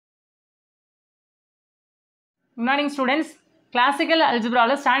Good morning students. Classical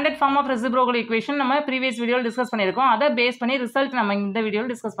algebra standard form of reciprocal equation நம்ம previous video discuss பண்ணியிருக்கோம். அதை base பண்ணி result நம்ம இந்த video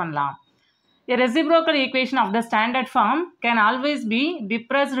discuss பண்ணலாம். A reciprocal equation of the standard form can always be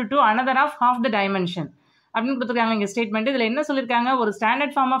depressed to another of half the dimension. அப்படின்னு கொடுத்துருக்காங்க இங்கே ஸ்டேட்மெண்ட். இதில் என்ன சொல்லியிருக்காங்க, ஒரு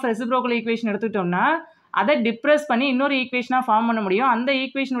standard form of reciprocal equation எடுத்துக்கிட்டோம்னா அதை டிப்ரெஸ் பண்ணி இன்னொரு ஈக்குவேஷனாக ஃபார்ம் பண்ண முடியும். அந்த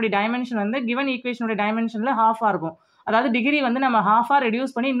ஈக்குவேஷனுடைய டைமென்ஷன் வந்து கிவன் ஈக்குவேஷனுடைய டைமென்ஷனில் ஹாஃபாக இருக்கும். அதாவது டிகிரி வந்து நம்ம ஹாஃபாக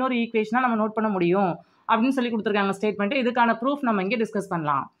ரெடியூஸ் பண்ணி இன்னொரு ஈக்குவேஷனாக நம்ம நோட் பண்ண முடியும் அப்படின்னு சொல்லி கொடுத்துருக்காங்க ஸ்டேட்மெண்ட். இதுக்கான ப்ரூஃப் நம்ம இங்கே டிஸ்கஸ்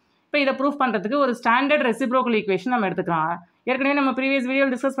பண்ணலாம். இப்போ இதை ப்ரூஃப் பண்ணுறதுக்கு ஒரு ஸ்டாண்டர்ட் ரெசிப்ரோக்கல் ஈக்குவேஷன் நம்ம எடுத்துக்கலாம். ஏற்கனவே நம்ம ப்ரீவியஸ் வீடியோ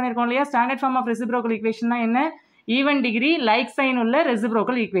டிஸ்கஸ் பண்ணியிருக்கோம் இல்லையா, ஸ்டாண்டர்ட் ஃபார்ம் ஆஃப் ரெசிப்ரோக்கல் ஈக்குவேஷன்னா என்ன, ஈவன் டிகிரி லைக் சைன் உள்ள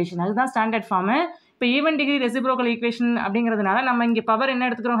ரெசிப்ரோக்கல் ஈக்குவேஷன், அதுதான் ஸ்டாண்டர்ட் ஃபார்மு. இப்போ ஈவன் டிகிரி ரெசிப்ரோக்கல் ஈக்குவேஷன் அப்படிங்கிறதுனால நம்ம இங்கே பவர் என்ன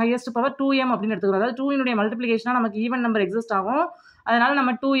எடுத்துக்கிறோம், ஹையஸ்ட் பவர் 2m அப்படின்னு எடுத்துக்கிறோம். அதாவது 2 மல்டிப்ளிகேஷனாக நமக்கு ஈவன் நம்பர் எக்ஸிஸ்ட் ஆகும். அதனால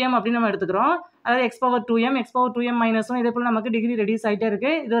நம்ம 2m அப்படின்னு நம்ம எடுத்துக்கிறோம். அதாவது x பவர் 2m -1 இதே போல் நமக்கு டிகிரி ரெடியூஸ் ஆகிட்டே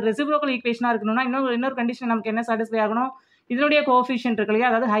இருக்குது. இது ஒரு ரெசிப்ரோக்கல் ஈக்குவேஷனாக இருக்கணும்னா இன்னொரு கண்டிஷன் நமக்கு என்ன சாட்டிஸ்ஃபை ஆகணும், இதனுடைய கோஎஃபிஷியன்ட் இருக்கு இல்லையா,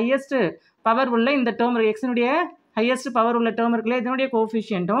 அதாவது ஹையஸ்ட் பவர் உள்ள இந்த டேர்ம் எக்ஸினுடைய ஹையஸ்ட் பவர் உள்ள டேர்ம் இருக்கு இல்லையா, இதனுடைய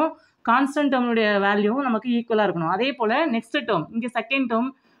கோஎஃபிஷியன்ட்டும் கான்ஸ்டன்ட் டேர்முடைய வேல்யூவும் நமக்கு ஈக்குவலாக இருக்கணும். அதே போல் நெக்ஸ்ட் டேர்ம் இங்கே செகண்ட் டேர்ம்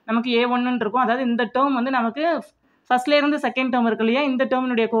நமக்கு a1 இருக்கும். அதாவது இந்த டேர்ம் வந்து நமக்கு ஃபர்ஸ்ட்லேருந்து செகண்ட் டேர்ம் இருக்கு இல்லையா, இந்த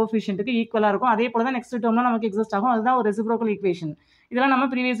டேர்மினுடைய கோஎஃபிஷியன்ட்டுக்கு ஈக்குவலாக இருக்கும். அதே போல் தான் நெக்ஸ்ட் டேர்ம்லாம் நமக்கு எக்ஸிஸ்ட் ஆகும். அதுதான் ஒரு ரெசிப்ரோக்கல் ஈக்குவேஷன். இதெல்லாம் நம்ம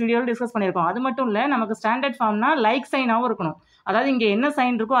ப்ரீவியஸ் வீடியோவில் டிஸ்கஸ் பண்ணியிருக்கோம். அது மட்டும் இல்லை, நமக்கு ஸ்டாண்டர்ட் ஃபார்ம்னா லைக் சைனாகவும் இருக்கணும். அதாவது இங்கே என்ன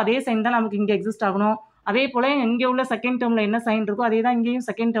சைன் இருக்கோ அதே சைன் தான் நமக்கு இங்கே எக்ஸிஸ்ட் ஆகணும். அதே போல் இங்கே உள்ள செகண்ட் டேர்மில் என்ன சைன் இருக்கோ அதே தான் இங்கேயும்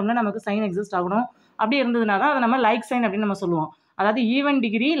செகண்ட் டேர்மில் நமக்கு சைன் எக்ஸிஸ்ட் ஆகணும். அப்படி இருந்ததுனா தான் அதை நம்ம லைக் சைன் அப்படின்னு நம்ம சொல்லுவோம். அதாவது ஈவன்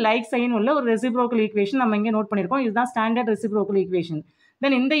டிகிரி லைக் சைன் உள்ள ஒரு ரெசிப்ரோக்கல் ஈக்குவேஷன் நம்ம இங்கே நோட் பண்ணியிருக்கோம். இதுதான் ஸ்டாண்டர்ட் ரெசிப்ரோக்கல் ஈக்குவேஷன்.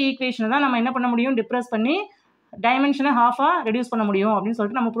 தென் இந்த ஈக்குவேஷனை தான் நம்ம என்ன பண்ண முடியும், டிப்ரெஸ் பண்ணி டைமென்ஷனை ஹாஃபாக ரெடியூஸ் பண்ண முடியும் அப்படின்னு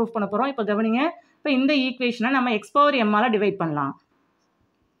சொல்லிட்டு நம்ம ப்ரூஃப் பண்ண போகிறோம். இப்போ கவனிங்க, இப்போ இந்த ஈக்குவேஷனை நம்ம x பவர் m டிவைட் பண்ணலாம்.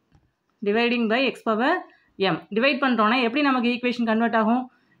 Dividing by x power m divide பண்ணுறோன்னா எப்படி நமக்கு ஈக்குவேஷன் கன்வெர்ட் ஆகும்,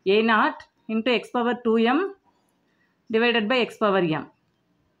 a0 into x power 2m divided by x power m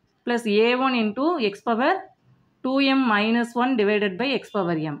plus a1 into x power 2m minus 1 divided by x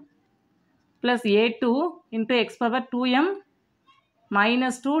power m plus a2 into x power 2m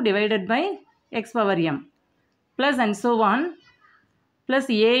minus 2 divided by x power m plus and so on plus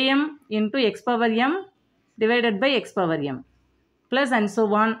am into x power m divided by x power m plus and so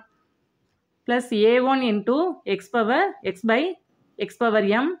on plus a1 into x power x by x power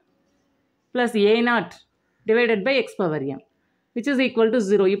m plus a0 divided by x power m which is equal to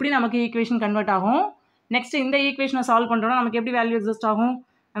 0. இப்படி நமக்கு equation convert ஆகும். Next இந்த ஈக்குவேஷனை solve பண்ணுறோம்னா நமக்கு எப்படி value exist ஆகும்,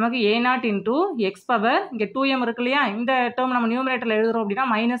 நமக்கு a0 இன்ட்டு எக்ஸ் பவர் இங்கே 2m இருக்கு இல்லையா, இந்த டேர்ம் நம்ம நியூமரேட்டரில் எழுதுறோம் அப்படின்னா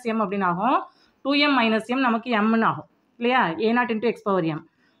 -m அப்படின்னு ஆகும். 2m - m நமக்கு mன்னு ஆகும் இல்லையா, a0 into X power m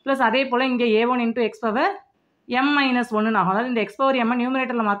plus அதே போல் இங்கே a1 into X power m - 1 ஆகும். அதாவது இந்த எக்ஸ் பவர் m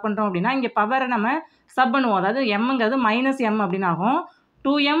நியூமரேட்டரில் மார்க் பண்ணுறோம் அப்படின்னா இங்கே பவரை நம்ம சப் பண்ணுவோம். அதாவது mங்கிறது -m அப்படின்னு ஆகும்.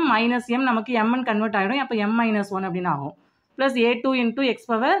 2m - m நமக்கு mன்னு கன்வெர்ட் ஆகிடும். அப்போ m - 1 அப்படின்னு ஆகும். Plus a2 into X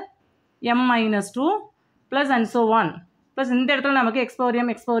power m - 2 plus and so one plus இந்த இடத்துல நமக்கு x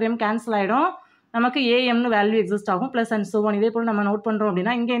பவர் m கேன்சல் ஆகிடும். நமக்கு amனு வேல்யூ எக்ஸிஸ்ட் ஆகும். ப்ளஸ் அண்ட் ஸோ ஒன் இதே போல் நம்ம நோட் பண்ணுறோம்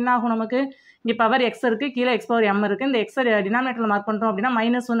அப்படின்னா இங்கே என்ன ஆகும், நமக்கு இங்கே பவர் x இருக்குது, கீழே x பவர் m இருக்குது. இந்த எக்ஸை டினாமினேட்டரில் மார்க் பண்ணுறோம் அப்படின்னா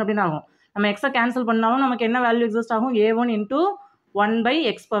 -1 அப்படின்னு ஆகும். நம்ம எக்ஸை கேன்சல் பண்ணாலும் நமக்கு என்ன வேல்யூ எக்ஸிஸ்ட் ஆகும், a1 into 1 by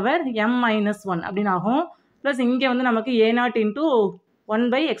X power m - 1 அப்படின்னு ஆகும். ப்ளஸ் இங்கே வந்து நமக்கு a0 into 1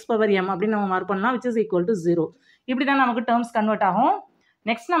 by X power m அப்படின்னு நம்ம மார்க் பண்ணலாம், விச் இஸ் ஈக்குவல் டு 0. இப்படி தான் நமக்கு டேர்ம்ஸ் கன்வெர்ட் ஆகும்.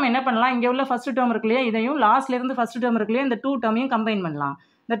 நெக்ஸ்ட் நம்ம என்ன பண்ணலாம், இங்கே உள்ள ஃபர்ஸ்ட் டேர்ம் இருக்கு இல்லையா, இதையும் லாஸ்ட்லேருந்து ஃபர்ஸ்ட் டேர்ம் இருக்கு இல்லையா, இந்த 2 டேர்மையும் கம்பைன் பண்ணலாம்.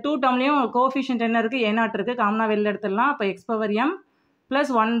 இந்த 2 டேர்ம்லையும் கோஎஃபிஷியன்ட் என்ன இருக்குது, a0 இருக்குது, காமனாக வெளில எடுத்துடலாம். அப்போ X power m plus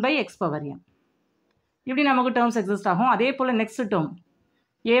 1 by X power m இப்படி நமக்கு டேர்ம்ஸ் எக்ஸிஸ்ட் ஆகும். அதே போல் next term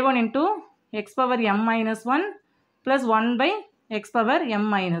a1 into X power m - 1 plus 1 by X power m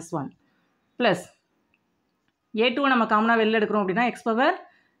 - 1 plus a2 நம்ம காமனாக வெளில எடுக்கிறோம் அப்படின்னா எக்ஸ் பவர்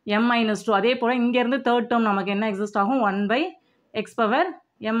m - 2. அதே போல் இங்கேருந்து தேர்ட் டேர்ம் நமக்கு என்ன எக்ஸிஸ்ட் ஆகும், 1 பை எக்ஸ் பவர்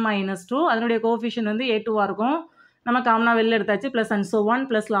m - 2 அதனுடைய கோஎஃபிஷியன்ட் வந்து a2வாக இருக்கும். நம்ம காமனாக வெளில எடுத்தாச்சு. Plus and so one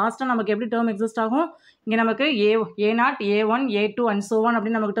plus லாஸ்ட்டாக நமக்கு எப்படி டேர்ம் எக்ஸிஸ்ட் ஆகும், இங்கே நமக்கு a0 a1 a2 and so one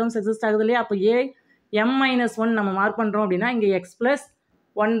அப்படின்னு நமக்கு டேர்ம்ஸ் எக்ஸிஸ்ட் ஆகுது இல்லையா. அப்போ m - 1 நம்ம மார்க் பண்ணுறோம் அப்படின்னா இங்கே எக்ஸ் ப்ளஸ்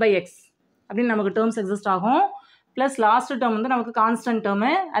 1 பை எக்ஸ் அப்படின்னு நமக்கு டேர்ம்ஸ் எக்ஸிஸ்ட் ஆகும். ப்ளஸ் லாஸ்ட் டேர்ம் வந்து நமக்கு கான்ஸ்டன்ட்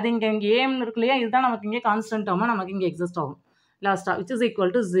டேர்மு, அது இங்கே ஏஎம்னு இருக்கு இல்லையா, இதுதான் நமக்கு இங்கே கான்ஸ்டன்ட் டேர்மாக நமக்கு இங்கே எக்ஸிஸ்ட் ஆகும் லாஸ்ட்டாக, விச் இஸ்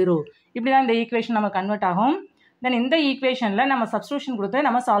ஈக்குவல் டு 0. இப்படி தான் இந்த ஈக்குவேஷன் நம்ம கன்வெர்ட் ஆகும். தென் இந்த ஈக்குவேஷனில் நம்ம சப்ஸ்டியூஷன் கொடுத்து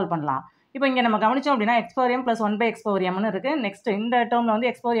நம்ம சால்வ் பண்ணலாம். இப்போ இங்கே நம்ம கவனிச்சோம் அப்படின்னா X power m plus 1 by X power mனு இருக்குது. நெக்ஸ்ட் இந்த டேர்மில் வந்து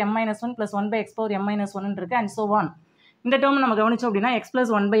X power m - 1 plus 1 by X power m - 1 இருக்குது அண்ட் ஸோ ஒன். இந்த டேர்ம் நம்ம கவனிச்சோம் அப்படின்னா எக்ஸ்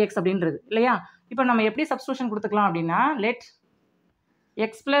ப்ளஸ் 1 பை எக்ஸ் அப்படின்றது இல்லையா. இப்போ நம்ம எப்படி சப்ஸ்டியூஷன் கொடுத்துக்கலாம் அப்படின்னா let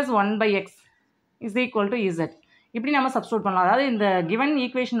X plus 1 by X is equal to Z இப்படி நம்ம சப்ஸ்டியூட் பண்ணலாம். அதாவது இந்த கிவன்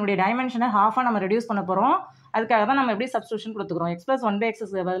ஈக்குவேஷனுடைய டைமென்ஷனை ஹாஃபாக நம்ம ரெடியூஸ் பண்ண போகிறோம். அதுக்காக தான் நம்ம எப்படி substitution கொடுத்துக்கிறோம். X plus 1 by X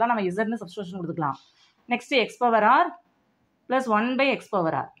பதிலாக நம்ம இசட்னு சப்ஸ்டியூஷன் கொடுத்துக்கலாம். Next X power R plus 1 by X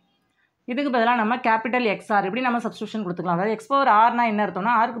power R. இதுக்கு பதிலாக நம்ம கேபிட்டல் எக்ஸ்ஆர் இப்படி நம்ம சப்ஸ்டியூஷன் கொடுத்துக்கலாம். அதாவது எக்ஸ் பவர் ஆர்னா என்ன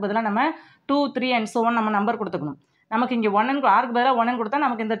அர்த்தம்னா ஆருக்கு பதிலாக நம்ம 2 3 அண்ட் ஸோ ஒன் நம்ம நம்பர் கொடுத்துக்கணும். நமக்கு இங்கே ஆருக்கு பதிலாக 1 கொடுத்தா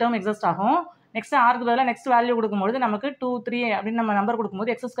நமக்கு இந்த டேர்ம் எக்ஸிஸ்ட் ஆகும். நெக்ஸ்ட் ஆருக்கு பதிலாக நெக்ஸ்ட் வேல்யூ கொடுக்கும்போது நமக்கு 2 3 அப்படின்னு நம்ம நம்பர்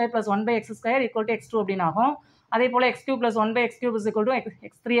கொடுக்கும்போது X square plus 1 by X square equal to x2 அப்படின்னு ஆகும். அதே போல் x cube plus 1 by x cube is equal to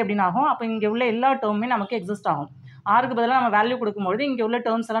x3 அப்படின்னு ஆகும். அப்போ இங்கே உள்ள எல்லா டேர்முமே நமக்கு எக்ஸிஸ்ட் ஆகும். ஆருக்கு பதிலாக நம்ம வேல்யூ கொடுக்கும்போது இங்கே உள்ள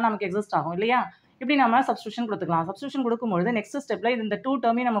டேர்ம்ஸ் எல்லாம் நமக்கு எக்ஸிஸ்ட் ஆகும் இல்லையா? இப்படி நம்ம சப்ஸ்டியூஷன் கொடுத்துக்கலாம். சப்ஸ்டியூஷன் கொடுக்கும்போது நெக்ஸ்ட் ஸ்டெப்பில் இந்த 2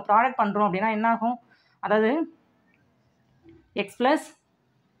 டேர்மையும் நம்ம ப்ராடக்ட் பண்ணுறோம் அப்படின்னா என்ன ஆகும்? அதாவது X plus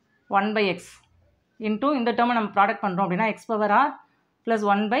 1 by X into இந்த டேர்மை நம்ம ப்ராடக்ட் பண்ணுறோம் அப்படின்னா X power R plus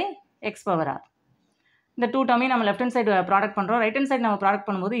 1 by X power R. இந்த 2 டேர்மையும் நம்ம லெஃப்ட் ஹேண்ட் சைடு ப்ராடக்ட் பண்ணுறோம். ரைட் ஹேண்ட் சைடு நம்ம ப்ராடக்ட்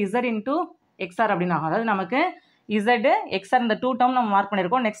பண்ணும்போது இசட் இன்டூ எக்ஸ்ஆர் அப்படின்னு ஆகும். அதாவது நமக்கு இசட் எக்ஸ்ஆர் இந்த 2 டேர்ம் நம்ம மார்க்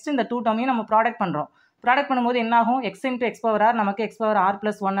பண்ணியிருக்கோம். நெக்ஸ்ட் இந்த 2 டேர்மையும் நம்ம ப்ராடக்ட் பண்ணுறோம். ப்ராடக்ட் பண்ணும்போது என்ன ஆகும்? X into X power R நமக்கு எக்ஸ் பவர் ஆர்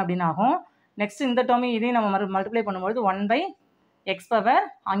ப்ளஸ் 1 அப்படின்னு ஆகும். நெக்ஸ்ட் இந்த டேர்மையும் இதையும் நம்ம மல்டிப்ளை பண்ணும்போது 1 பை எக்ஸ் பவர்,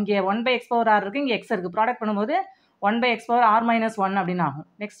 அங்கே 1 பை எக்ஸ் பவர் ஆர் இருக்குது, இங்கே எக்ஸ் இருக்குது. ப்ராடக்ட் பண்ணும்போது 1 by X power R minus 1 அப்படின்னு ஆகும்.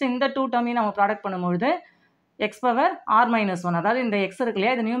 நெக்ஸ்ட் இந்த 2 டேர்மையும் நம்ம ப்ராடக்ட் பண்ணும்போது எக்ஸ் பவர் ஆர் மைனஸ் 1, அதாவது இந்த எக்ஸ் இருக்கு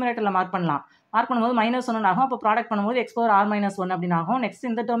இல்லையா, இது நியூமரேட்டரில் மார்க் பண்ணலாம். மார்க் பண்ணும்போது மைனஸ் 1 ஆகும். அப்போ ப்ராடக்ட் பண்ணும்போது எக்ஸ் பவர் ஆர் மைனஸ் 1 அப்படின்னு ஆகும். நெக்ஸ்ட்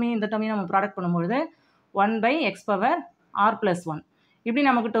இந்த டேர்மையும் நம்ம ப்ராடக்ட் பண்ணும்போது 1 by X power R plus 1 இப்படி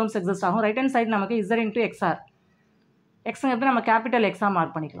நமக்கு டேர்ம்ஸ் எக்ஸிஸ்ட் ஆகும். ரைட் ஹேண்ட் சைடு நமக்கு இசட் இன்டூ எக்ஸ்ஆர், எக்ஸுங்கிறது நம்ம கேபிட்டல் எக்ஸாக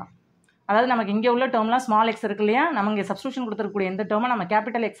மார்க் பண்ணிக்கலாம். அதாவது நமக்கு இங்கே உள்ள டேர்ம்லாம் ஸ்மால் எக்ஸ் இருக்கு இல்லையா, நம்ம இங்கே சப்ஸ்டியூஷன் கொடுத்துருக்கூடிய எந்த டேர்மை நம்ம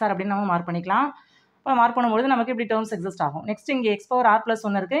கேபிட்டல் எக்ஸ்ஆர் அப்படின்னு நம்ம மார்க் பண்ணிக்கலாம். இப்போ மார்க் பண்ணும்போது நமக்கு இப்படி டேர்ம்ஸ் எக்ஸிஸ்ட் ஆகும். நெக்ஸ்ட் இங்கே எக்ஸ் பவர் ஆர் ப்ளஸ்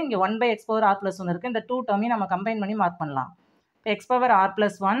 1 இருக்குது, இங்கே 1 by X power R plus 1 இருக்குது. இந்த 2 டேர்மையும் நம்ம கம்பைன் பண்ணி மார்க் பண்ணலாம். இப்போ X power R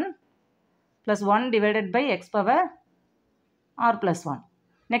plus 1 plus 1 divided by X power R plus 1.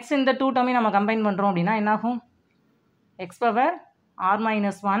 Next இந்த 2 டேர்மையும் நம்ம கம்பைன் பண்ணுறோம் அப்படின்னா என்னாகும்? X power R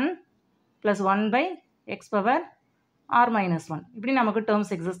minus 1 plus 1 by X power R minus 1 இப்படி நமக்கு டேர்ம்ஸ்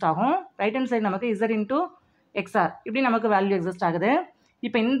எக்ஸிஸ்ட் ஆகும். ரைட் ஹேண்ட் சைடு நமக்கு இசட் இன்டூ எக்ஸ்ஆர் இப்படி நமக்கு வேல்யூ எக்ஸிஸ்ட் ஆகுது.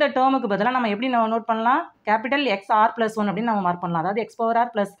 இப்போ இந்த டேர்முக்கு பதிலாக நம்ம எப்படி நம்ம நோட் பண்ணலாம்? கேபிட்டல் எக்ஸ் ஆர் ப்ளஸ் 1 அப்படின்னு நம்ம மார்க் பண்ணலாம். அதாவது X power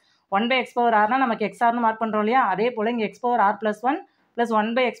R plus 1 by X power ஆர்னா நமக்கு எக்ஸ்ஆர்னு மார்க் பண்ணுறோம் இல்லையா, அதே போல் இங்கே X power R plus 1 plus 1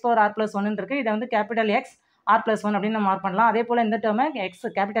 by X power R plus 1 இருக்குது. இதை வந்து கேபிட்டல் எக்ஸ் ஆர் ப்ளஸ் 1 அப்படின்னு நம்ம மார்க் பண்ணலாம். அதே போல் இந்த டேர்மை X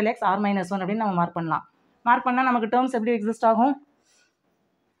capital X R minus 1 அப்படின்னு நம்ம மார்க் பண்ணலாம். மார்க் பண்ணால் நமக்கு டேர்ம்ஸ் எப்படி எக்ஸிஸ்ட் ஆகும்?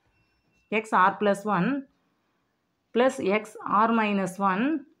 X R plus 1 plus x r minus 1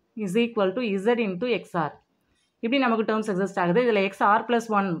 is equal to z into xr இப்படி நமக்கு டேர்ம்ஸ் எக்ஸிஸ்ட் ஆகுது. இதில் எக்ஸ் ஆர் ப்ளஸ்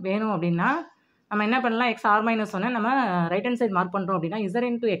 1 வேணும் அப்படின்னா நம்ம என்ன பண்ணலாம்? எக்ஸ் ஆர் மைனஸ் 1 நம்ம ரைட் ஹேண்ட் சைட் மார்க் பண்ணுறோம் அப்படின்னா z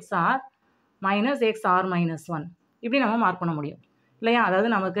into xr minus X R minus 1 இப்படி நம்ம மார்க் பண்ண முடியும் இல்லையா? அதாவது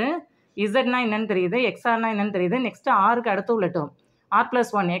நமக்கு இசட்னா என்னன்னு தெரியுது, எக்ஸ்ஆர்னா என்னன்னு தெரியுது. நெக்ஸ்ட் ஆருக்கு அடுத்து உள்ள term R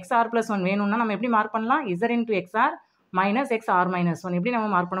plus 1 X R plus 1 வேணும்னா நம்ம எப்படி மார்க் பண்ணலாம்? z into xr minus X R minus 1 இப்படி நம்ம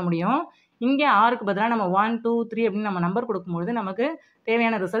மார்க் பண்ண முடியும். இங்கே ஆருக்கு பதிலாக நம்ம 1 2 3 அப்படின்னு நம்ம நம்பர் கொடுக்கும்போது நமக்கு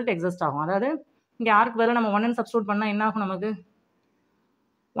தேவையான ரிசல்ட் எக்ஸிஸ்ட் ஆகும். அதாவது இங்கே ஆருக்கு பதிலாக நம்ம 1 சப்ஸ்டியூட் பண்ணால் என்ன ஆகும்? நமக்கு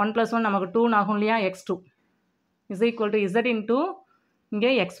 1 + 1 நமக்கு 2 ஆகும் இல்லையா? x2 is equal to z into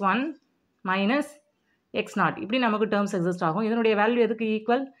இங்கே x1 மைனஸ் x0 இப்படி நமக்கு டேர்ம்ஸ் எக்ஸிஸ்ட் ஆகும். இதனுடைய வேல்யூ எதுக்கு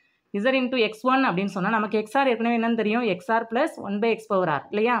ஈக்குவல்? z இன்டூ x1 அப்படின்னு சொன்னால் நமக்கு xr ஏற்கனவே என்னன்னு தெரியும், xr plus 1 by X power R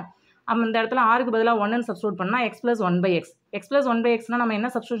இல்லையா? நம்ம இந்த இடத்துல ஆருக்கு பதிலாக 1 சப்ஸ்டியூட் பண்ணால் x plus 1 by X, x plus 1 by எக்ஸ்னால் நம்ம என்ன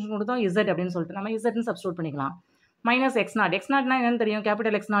சப்ஸ்டியூஷன் கொடுத்தோம்? z அப்படின்னு சொல்லிட்டு நம்ம zன்னு சப்ஸ்டியூட் பண்ணிக்கலாம். மைனஸ் x0, x0னா என்னன்னு தெரியும்?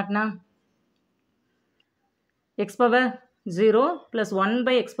 Capital x0னா x power 0 plus 1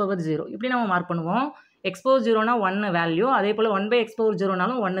 by X power 0 இப்படி நம்ம மார்க் பண்ணுவோம். எக்ஸ் பவர் 0னா 1 வேல்யூ, அதே போல் 1 பை எக்ஸ் பவர்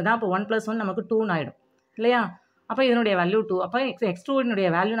 0னாலும் 1 தான். அப்போ 1 + 1 நமக்கு 2 ஆகிடும் இல்லையா? அப்போ இதனுடைய வேல்யூ 2. அப்போ x2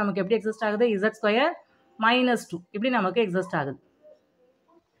 வேல்யூ நமக்கு எப்படி எக்ஸிஸ்ட் ஆகுது? z² மைனஸ் 2 இப்படி நமக்கு எக்ஸிஸ்ட் ஆகுது.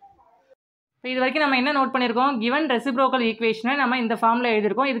 இப்போ இது வரைக்கும் நம்ம என்ன நோட் பண்ணியிருக்கோம்? கிவன் ரெசிப்ரோக்கல் ஈக்குவேஷனை நம்ம இந்த ஃபார்மில்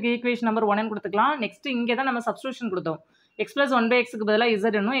எழுதியிருக்கோம். இதுக்கு ஈக்குவேஷன் நம்பர் 1 கொடுத்துக்கலாம். நெக்ஸ்ட் இங்கே தான் நம்ம சப்ஸ்டியூஷன் கொடுத்தோம். எக்ஸ் ப்ளஸ் 1 பை எக்ஸுக்கு பதிலாக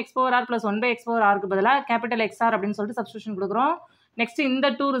z என்னும் X power R plus 1 by X power ஆருக்கு பதிலாக கேபிட்டல் எக்ஸ்ஆர் அப்படின்னு சொல்லிட்டு சப்ஸ்டியூஷன் கொடுக்குறோம். நெக்ஸ்ட் இந்த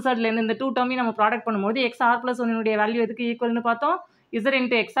 2 ரிசல்ட்லேருந்து இந்த 2 டேர்மையும் நம்ம ப்ராடக்ட் பண்ணும்போது எக்ஸ் ஆர் ப்ளஸ் 1 வேல்யூ எதுக்கு ஈக்குவல்னு பார்த்தோம்? z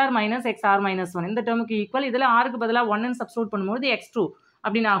into XOR minus X R minus 1 இந்த டேர்முக்கு ஈக்குவல். இதில் ஆருக்கு பதிலாக 1 சப்ஸ்டியூட் பண்ணும்போது x2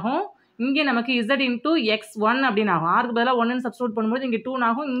 அப்படின்னு ஆகும். இங்கே நமக்கு z இன்டூ x1 அப்படின்னு ஆகும். ஆருக்கு பதிலாக 1 சப்ஸ்டியூட் பண்ணும்போது இங்கே 2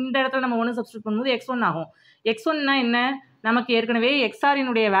 ஆகும். இந்த இடத்துல நம்ம 1 சப்ஸ்டியூட் பண்ணும்போது x1 ஆகும். x1னா என்ன? நமக்கு ஏற்கனவே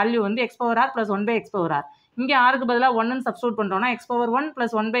xrனுடைய வேல்யூ வந்து X power R plus 1 by X power R. இங்கே ஆருக்கு பதிலாக 1 சப்ஸ்டியூட் பண்ணுறோம்னா X power 1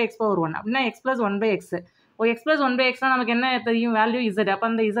 plus 1 by X power 1 அப்படின்னா X plus 1 by X. X plus 1 by எக்ஸ்னால் நமக்கு என்ன தெரியும்? Value z. அப்போ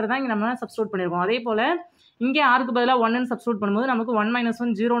அந்த z தான் இங்கே நம்ம சப்ஸ்டியூட் பண்ணியிருக்கோம். அதே போல் இங்கே ஆருக்கு பதிலாக 1 சப்ஸ்டியூட் பண்ணும்போது நமக்கு 1 மைனஸ்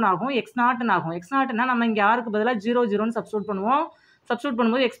 1 0 ஆகும், x0 ஆகும். x0னா நம்ம இங்கே ஆருக்கு பதிலாக 0 0 சப்ஸ்டியூட் பண்ணுவோம். சப்ஸ்டியூட்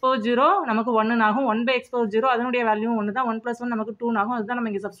பண்ணும்போது எக்ஸ் பவர் 0 நமக்கு 1 ஆகும். 1 பை எக்ஸ் பவர் 0 அதனுடைய வேல்யூ 1 தான். 1 + 1 நமக்கு 2 ஆகும். அதுதான் நம்ம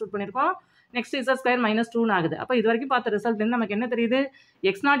இங்கே சப்ஸ்டியூட் பண்ணியிருக்கோம். நெக்ஸ்ட் z² மைனஸ் 2 ஆகுது. அப்போ இது வரைக்கும் பார்த்த ரிசல்ட்லேருந்து நமக்கு என்ன தெரியுது?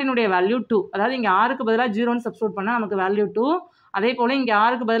 x0 வேல்யூ 2, அதாவது இங்கே ஆருக்கு பதிலாக 0 சப்ஸ்டியூட் பண்ணால் நமக்கு வேல்யூ 2. அதே போல் இங்கே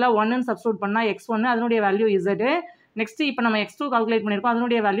ஆருக்கு பதிலாக 1ன்னு சப்ஸ்டியூட் பண்ணால் x1 அதனுடைய வேல்யூ z. நெக்ஸ்ட் இப்போ நம்ம x2 கால்குலேட் பண்ணியிருக்கோம்,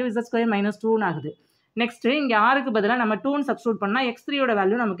 அதனுடைய வேல்யூ z² - 2 ஆகுது. நெக்ஸ்ட் இங்கே ஆருக்கு பதிலாக நம்ம 2ன்னு சப்ஸ்டியூட் பண்ணால் x3யோட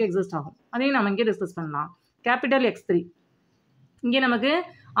வேல்யூ நமக்கு எக்ஸிஸ்ட் ஆகும். அதையும் நம்ம இங்கே டிஸ்கஸ் பண்ணலாம். கேபிட்டல் x3 இங்கே நமக்கு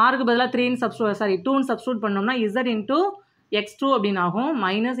ஆருக்கு பதிலாக 2ன்னு சப்ஸ்டியூட் பண்ணோம்னா z இன்டூ x2 அப்படின்னு ஆகும்.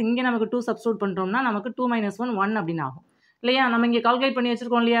 மைனஸ் இங்கே நமக்கு 2 சப்ஸ்டியூட் பண்ணிட்டோம்னா நமக்கு 2 - 1 1 அப்படின்னு ஆகும் இல்லையா. நம்ம இங்கே கால்குலேட் பண்ணி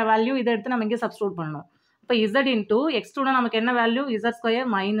வச்சிருக்கோம் இல்லையா வேல்யூ, இதை எடுத்து நம்ம இங்கே சப்ஸ்டியூட் பண்ணணும். இப்போ z இன்டூ x2னா நமக்கு என்ன வேல்யூ z² -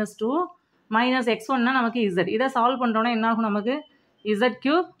 2 மைனஸ் x1னா நமக்கு z. இதை சால்வ் பண்ணுறோன்னா என்ன ஆகும் நமக்கு z³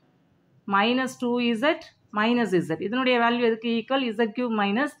 - 2z மைனஸ் z. இதனுடைய வேல்யூ எதுக்கு ஈக்குவல் z³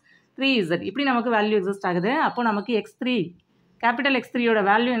 - 3z. இப்படி நமக்கு வேல்யூ எக்ஸிஸ்ட் ஆகுது. அப்போ நமக்கு x3 கேபிட்டல் x3யோட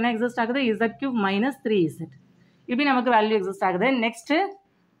வேல்யூ என்ன எக்ஸிஸ்ட் ஆகுது z³ - 3z. இப்படி நமக்கு வேல்யூ எக்ஸிஸ்ட் ஆகுது. நெக்ஸ்ட்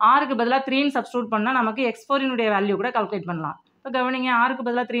ஆருக்கு பதிலாக 3ன்னு சப்ஸ்டியூட் பண்ணால் நமக்கு x4னுடைய வேல்யூ கூட கால்குலேட் பண்ணலாம். இப்போ கவனிங்க, ஆருக்கு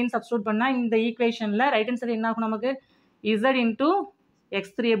பதிலாக 3ன்னு சப்ஸ்டியூட் பண்ணால் இந்த ஈக்குவேஷனில் ரைட் ஹேண்ட் சைடு என்ன ஆகும் நமக்கு z இன்டூ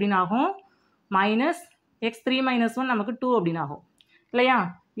x3 அப்படின்னு ஆகும். மைனஸ் x3 - 1 நமக்கு 2 அப்படின்னு ஆகும் இல்லையா.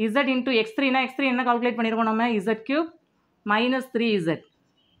 z இன்டூ x3னா x3 என்ன கால்குலேட் பண்ணியிருக்கோம் நம்ம z³ - 3z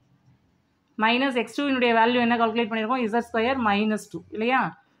மைனஸ் x2னுடைய வேல்யூ என்ன கால்குலேட் பண்ணியிருக்கோம் z² - 2 இல்லையா.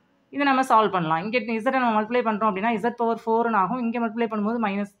 இதை நம்ம சால்வ் பண்ணலாம். இங்கே z நம்ம மல்டிப்ளை பண்ணுறோம் அப்படின்னா z⁴ ஆகும். இங்கே மல்டிப்ளை பண்ணும்போது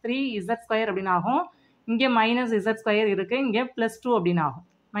 -3z² அப்படின்னு ஆகும். இங்கே -z² இருக்குது, இங்கே +2 அப்படின்னு ஆகும்.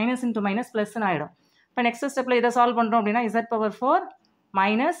 மைனஸ் இன்ட்டு மைனஸ் ப்ளஸ்ன்னு ஆகிடும். இப்போ நெக்ஸ்ட் ஸ்டெப்பில் இதை சால்வ் பண்ணுறோம் அப்படின்னா z⁴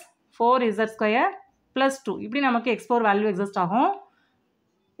 -4z² +2 இப்படி நமக்கு x4 வேல்யூ எக்ஸிஸ்ட் ஆகும்.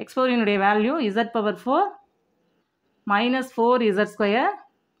 x4னுடைய வேல்யூ z⁴ -4z²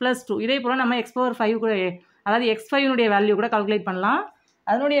 +2. இதே போல் நம்ம x⁴ கூட அதாவது x5னுடைய வேல்யூ கூட கால்குலேட் பண்ணலாம்.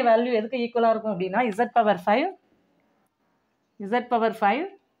 அதனுடைய வேல்யூ எதுக்கு ஈக்குவலாக இருக்கும் அப்படின்னா z⁴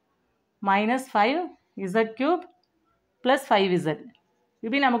 -5z³ + 5z.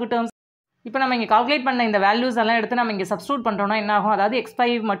 இப்படி நமக்கு டேர்ம்ஸ். இப்போ நம்ம இங்கே கால்குலேட் பண்ண இந்த வேல்யூஸ் எல்லாம் எடுத்து நம்ம இங்கே சப்ஸ்டியூட் பண்ணுறோம்னா என்ன ஆகும், அதாவது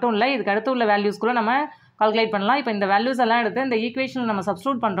x5 மட்டும் இல்லை, இதுக்கு அடுத்து உள்ள வேல்யூஸ்க்குள்ள நம்ம கால்குலேட் பண்ணலாம். இப்போ இந்த வேல்யூஸ் எல்லாம் எடுத்து இந்த ஈக்குவேஷனில் நம்ம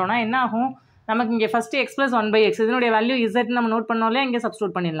சப்ஸ்டியூட் பண்ணுறோம்னா என்ன ஆகும், நமக்கு இங்கே ஃபஸ்ட்டு x + 1/x இதனுடைய வேல்யூ z நம்ம நோட் பண்ணோம்ல, இங்கே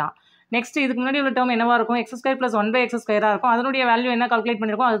சப்ஸ்டியூட் பண்ணிடலாம். நெக்ஸ்ட் இதுக்கு முன்னாடி உள்ள டேர்ம் என்னவா இருக்கும் x² + 1/x² இருக்கும். அதனுடைய வேல்யூ என்ன கால்குலேட்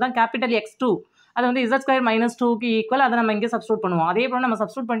பண்ணியிருக்கோம், அதுதான் கேபிட்டல் x2. அது வந்து z² - 2க்கு ஈக்குவல். அதை நம்ம இங்கே சப்ஸ்டியூட் பண்ணுவோம். அதே போல் நம்ம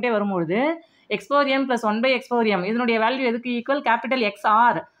சப்ஸ்டியூட் பண்ணிட்டே வரும்போது x4m + 1/x4m இதனுடைய வேல்யூ எதுக்கு ஈக்குவல் கேபிட்டல்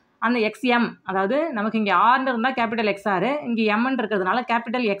XR. அந்த XM அதாவது நமக்கு இங்கே ஆர்ன்னு இருந்தால் கேபிட்டல் XR, இங்கே எம்ன்னு இருக்கிறதுனால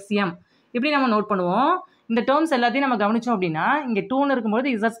கேபிட்டல் XM. இப்படி நம்ம நோட் பண்ணுவோம். இந்த டேர்ம்ஸ் எல்லாத்தையும் நம்ம கவனிச்சோம் அப்படின்னா இங்கே 2ன்னு இருக்கும்போது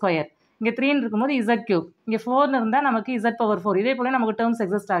z², இங்கே 3ன்னு இருக்கும்போது z³, இங்கே 4ன்னு இருந்தால் நமக்கு z⁴. இதே போல் நமக்கு டேர்ம்ஸ்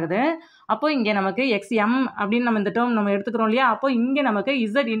எக்ஸிஸ்ட் ஆகுது. அப்போ இங்கே நமக்கு XM அப்படின்னு நம்ம இந்த டேர்ம் நம்ம எடுத்துக்கிறோம் இல்லையா. அப்போ இங்கே நமக்கு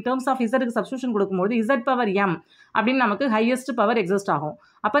z in terms of zக்கு substitution கொடுக்கும்போது z⁴m அப்படின்னு நமக்கு ஹையஸ்ட் பவர் எக்ஸிஸ்ட் ஆகும்.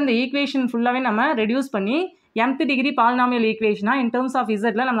 அப்போ இந்த ஈக்குவேஷன் ஃபுல்லாகவே நம்ம ரெடியூஸ் பண்ணி mth degree polynomial ஈக்குவேஷனாக in terms of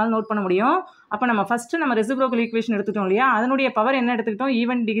zல நம்மளால் நோட் பண்ண முடியும். அப்போ நம்ம ஃபஸ்ட்டு நம்ம ரெசிப்ரோக்கல் ஈக்குவேஷன் எடுத்துட்டோம் இல்லையா, அதனுடைய பவர் என்ன எடுத்துக்கிட்டோம்,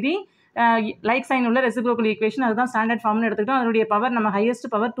 ஈவன் டிகிரி லைக் சைன் உள்ள ரெசிப்ரோக்கல் ஈக்குவேஷன், அதுதான் ஸ்டாண்டர்ட் ஃபார்ம்னு எடுத்துக்கிட்டோம். அதனுடைய பவர் நம்ம ஹையஸ்ட்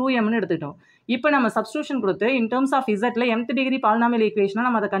பவர் 2mன்னு எடுத்துக்கிட்டோம். இப்போ நம்ம சப்ஸ்டியூஷன் கொடுத்து in terms of zல mth degree polynomial ஈக்குவேஷனாக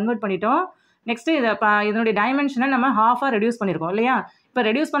நம்ம அதை கன்வெர்ட் பண்ணிட்டோம். நெக்ஸ்ட்டு இதனுடைய டைமென்ஷனை நம்ம ஹாஃபாக ரெடியூஸ் பண்ணியிருக்கோம் இல்லையா. இப்போ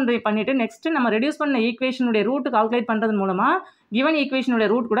ரெடியூஸ் பண்ணிட்டு நெக்ஸ்ட்டு நம்ம ரெடியூஸ் பண்ண ஈக்குவேஷனுடைய ரூட் கால்குலேட் பண்ணுறது மூலமாக கிவன் ஈக்குவேஷனுடைய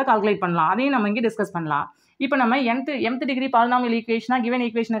ரூட் கூட கால்குலேட் பண்ணலாம். அதையும் நம்ம இங்கே டிஸ்கஸ் பண்ணலாம். இப்போ நம்ம mth டிகிரி பாலினாமியல் ஈக்குவேஷனாக கிவன்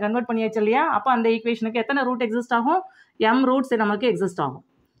ஈக்குவேஷனை கன்வெர்ட் பண்ணியாச்சு இல்லையா. அப்போ அந்த ஈக்குவேஷனுக்கு எத்தனை ரூட் எக்ஸிஸ்ட் ஆகும், m ரூட்ஸ் நமக்கு எக்ஸிஸ்ட் ஆகும்.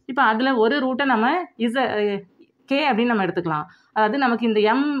 இப்போ அதில் ஒரு ரூட்டை நம்ம k அப்படின்னு நம்ம எடுத்துக்கலாம். அதாவது நமக்கு இந்த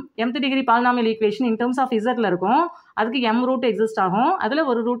mth degree polynomial equation in terms of zல இருக்கும், அதுக்கு m ரூட் எக்ஸிஸ்ட் ஆகும். அதில்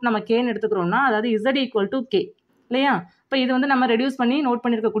ஒரு ரூட் நம்ம kன்னு எடுத்துக்கிறோம்னா அதாவது z = k இல்லையா. இப்போ இது வந்து நம்ம ரெடியூஸ் பண்ணி நோட்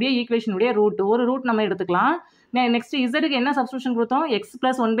பண்ணியிருக்கக்கூடிய ஈக்குவேஷனுடைய ரூட், ஒரு ரூட் நம்ம எடுத்துக்கலாம். நெக்ஸ்ட் zக்கு என்ன சப்ஸ்டியூஷன் கொடுத்தோம், x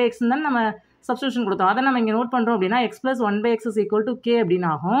 + 1/x தான் நம்ம சப்ஸ்டியூஷன் கொடுத்தோம். அதை நம்ம இங்கே நோட் பண்ணுறோம் அப்படின்னா x + 1/x = k அப்படின்னு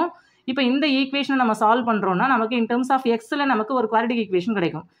ஆகும். இப்போ இந்த ஈக்குவேஷனை நம்ம சால்வ் பண்ணுறோம்னா நமக்கு இன் டேர்ம்ஸ் ஆஃப் xல நமக்கு ஒரு குவாட்ரடிக் ஈக்குவேஷன்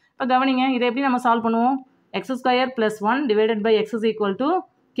கிடைக்கும். இப்போ கவனிங்க, இதை எப்படி நம்ம சால்வ் பண்ணுவோம், x² + 1 / x =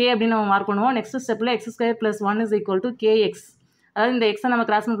 k அப்படின்னு நம்ம மார்க் பண்ணுவோம். நெக்ஸ்ட் ஸ்டெப்பில் x² + 1 = kx. அதாவது இந்த எக்ஸை நம்ம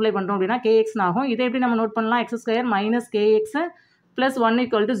கிராஸ் மல்டிப்ளை பண்ணுறோம் அப்படின்னா kx ஆகும். இதை எப்படி நம்ம நோட் பண்ணலாம், x² - kx + 1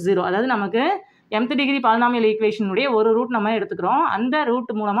 = 0. அதாவது நமக்கு mth டிகிரி பாலினாமியல் ஈக்குவேஷனுடைய ஒரு ரூட் நம்ம எடுத்துக்கிறோம். அந்த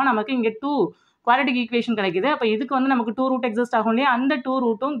ரூட் மூலமாக நமக்கு இங்கே 2 குவாட்ரடிக் ஈக்குவேஷன் கிடைக்குது. அப்போ இதுக்கு வந்து நமக்கு 2 ரூட் எக்ஸிஸ்ட் ஆகும் இல்லையா. அந்த 2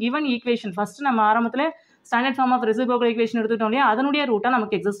 ரூட்டும் கிவன் ஈக்குவேஷன் ஃபஸ்ட்டு நம்ம ஆரம்பத்தில் standard form of reciprocal equation எடுத்துக்கிட்டோம் இல்லையா, அதனுடைய ரூட்டாக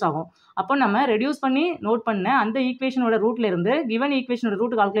நமக்கு எக்ஸிஸ்ட் ஆகும். அப்போ நம்ம ரெடியூஸ் பண்ணி நோட் பண்ண அந்த ஈக்குவேஷனோட ரூட்ல இருந்து கிவன் ஈக்குவேஷனோட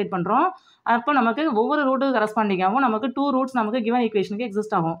ரூட் கால்குலேட் பண்ணுறோம். அப்போ நமக்கு ஒவ்வொரு ரூட்டுக்கு கரஸ்பாண்டிங்காகவும் நமக்கு 2 ரூட்ஸ் நமக்கு கிவன் ஈக்குவேஷனுக்கு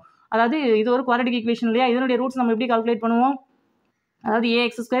எக்ஸிஸ்ட் ஆகும். அதாவது இது ஒரு குவாட்ரடிக் ஈக்குவேஷன் இல்லையா, இதனுடைய ரூட்ஸ் நம்ம எப்படி கால்குலேட் பண்ணுவோம், அதாவது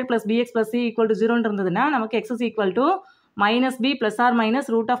ax² + bx + c = 0 இருந்ததுன்னா நமக்கு x = -b ±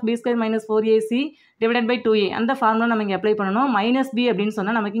 √b² - 4ac / 2a அந்த ஃபார்முலா நம்ம இங்கே அப்ளை பண்ணணும். -b அப்படின்னு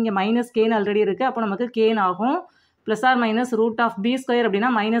சொன்னால் நமக்கு இங்கே -kன்னு ஆல்ரெடி இருக்குது, அப்போ நமக்கு kன்னு ஆகும். Plus R minus root of B square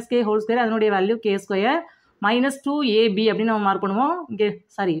அப்படின்னா மைனஸ் கே ஹோல் ஸ்கொயர், அதனுடைய value K square, minus 2ab அப்படின்னு நம்ம மார்க் பண்ணுவோம். இங்கே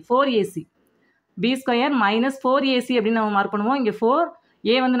 4ac, B square minus 4ac அப்படின்னு நம்ம மார்க் பண்ணுவோம். இங்கே 4,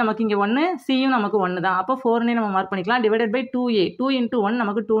 a வந்து நமக்கு இங்கே 1, cயும் நமக்கு 1 தான். அப்போ 4னே நம்ம மார்க் பண்ணிக்கலாம். டிவைடட் பை 2a, 2 into 1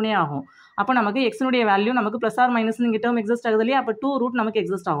 நமக்கு 2னே ஆகும். அப்போ நமக்கு எக்ஸினுடைய வேல்யூ நமக்கு ப்ளஸ் ஆர் மைனஸ் இங்கே டேர்ம் எக்ஸிஸ்ட் ஆகுது இல்லையா, அப்போ 2 ரூட் நமக்கு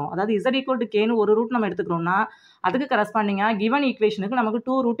எக்ஸிஸ்ட் ஆகும். அதாவது z ஈக்குவல் டு கேன்னு ஒரு ரூட் நம்ம எடுத்துக்கிறோம்னா அதுக்கு கரஸ்பாண்டிங்காக கிவன் ஈக்குவேஷனுக்கு நமக்கு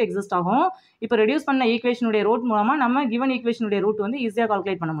 2 ரூட் எக்ஸிஸ்ட் ஆகும். இப்போ ரெடியூஸ் பண்ண ஈக்குவேஷனுடைய ரூட் மூலமாக நம்ம கிவன் ஈக்குவேஷனுடைய ரூட் வந்து ஈஸியாக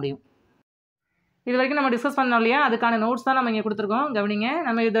கால்குலேட் பண்ண முடியும். இது வரைக்கும் நம்ம டிஸ்கஸ் பண்ணோம் இல்லையா, அதுக்கான நோட்ஸ் தான் நம்ம இங்கே கொடுத்துருக்கோம். கவனிங்க,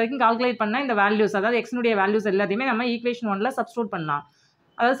 நம்ம இது வரைக்கும் கால்குலேட் பண்ண இந்த வேல்யூஸ், அதாவது எக்ஸினுடைய வேல்யூஸ் எல்லாத்தையுமே நம்ம ஈக்குவேஷன் 1ல் சப்ஸ்டியூட் பண்ணலாம்.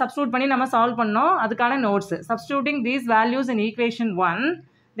 அதாவது சப்ஸ்டியூட் பண்ணி நம்ம சால்வ் பண்ணோம். அதுக்கான notes, substituting these values in equation 1,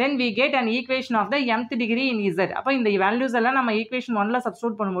 then we get an equation of the mth degree in z. அப்போ இந்த வேல்யூஸ் எல்லாம் நம்ம ஈக்குவேஷன் 1ல்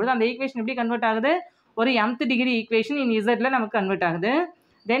சப்ஸ்டியூட் பண்ணும்போது அந்த ஈக்குவேஷன் எப்படி கன்வெர்ட் ஆகுது, ஒரு mth degree ஈக்குவேஷன் இன் zல நமக்கு கன்வெர்ட் ஆகுது.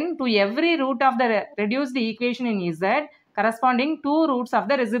 then to every root of the reduced equation in z corresponding 2 roots of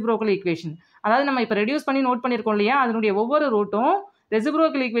the reciprocal equation. அதாவது நம்ம இப்போ ரெடியூஸ் பண்ணி நோட் பண்ணியிருக்கோம் இல்லையா, அதனுடைய ஒவ்வொரு ரூட்டும்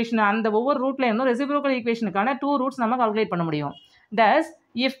ரெசிப்ரோக்கல் ஈக்குவேஷன், அந்த ஒவ்வொரு ரூட்ல இருந்தும் ரெசிப்ரோக்கல் ஈக்குவேஷனுக்கான 2 ரூட்ஸ் நம்ம கால்குலேட் பண்ண முடியும். thus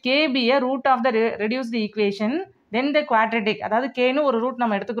if k be a root of the reduced equation, then the quadratic, அதாவது கேன்னு ஒரு ரூட்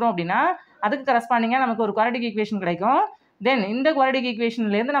நம்ம எடுத்துக்கிறோம் அப்படின்னா அதுக்கு கரஸ்பாண்டிங்காக நமக்கு ஒரு குவாட்ரடிக் ஈக்குவேஷன் கிடைக்கும். தென் இந்த குவாட்ரடிக்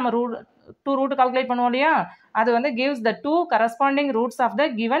ஈக்குவேஷன்லேருந்து நம்ம 2 ரூட் கால்குலேட் பண்ணுவோம் இல்லையா, அது வந்து gives the 2 corresponding roots of the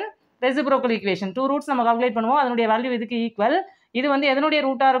given reciprocal equation. 2 roots நம்ம கால்குலேட் பண்ணுவோம், அதனுடைய வேல்யூ இதுக்கு ஈக்குவல். இது வந்து எதனுடைய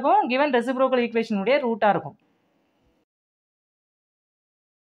ரூட்டாக இருக்கும், given reciprocal equationனுடைய ரூட்டாக இருக்கும்.